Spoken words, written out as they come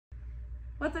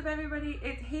What's up everybody,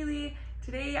 it's Haley.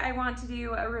 Today I want to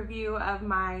do a review of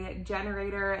my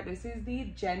generator. This is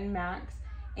the GENMAX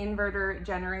Inverter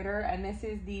Generator and this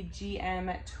is the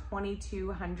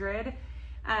GM2200.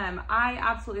 I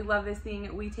absolutely love this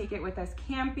thing. We take it with us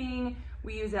camping.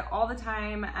 We use it all the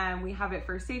time. We have it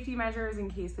for safety measures in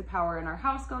case the power in our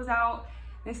house goes out.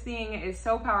 This thing is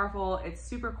so powerful. It's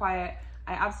super quiet.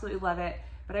 I absolutely love it.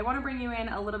 But I want to bring you in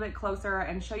a little bit closer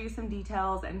and show you some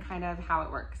details and kind of how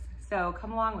it works. So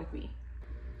come along with me.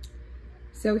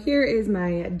 So here is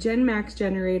my GENMAX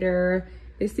generator.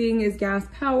 This thing is gas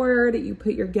powered. You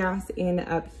put your gas in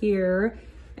up here.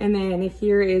 And then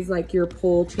here is like your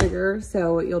pull trigger.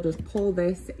 So you'll just pull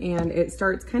this and it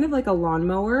starts kind of like a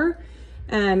lawnmower.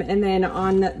 And then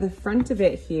on the front of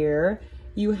it here,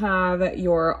 you have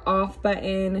your off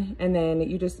button, and then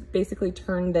you just basically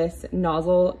turn this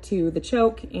nozzle to the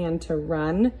choke and to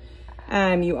run.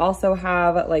 You also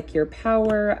have like your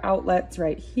power outlets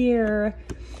right here.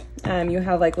 You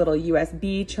have like little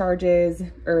USB charges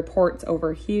or ports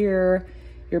over here,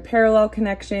 your parallel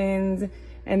connections.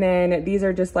 And then these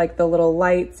are just like the little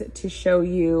lights to show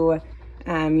you,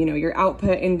 your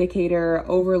output indicator,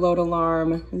 overload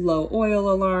alarm, low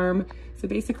oil alarm. So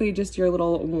basically just your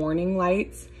little warning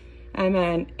lights. And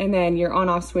then your on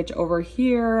off switch over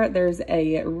here, there's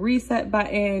a reset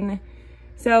button.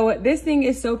 So this thing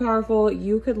is so powerful.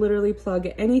 You could literally plug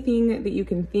anything that you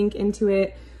can think into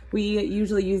it. We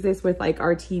usually use this with like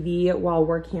our TV while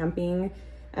we're camping.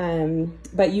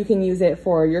 But you can use it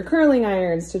for your curling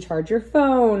irons, to charge your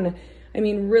phone. I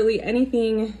mean, really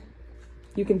anything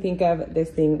you can think of, this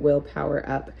thing will power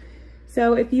up.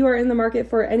 So if you are in the market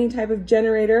for any type of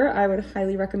generator, I would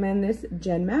highly recommend this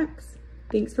GENMAX.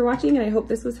 Thanks for watching, and I hope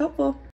this was helpful.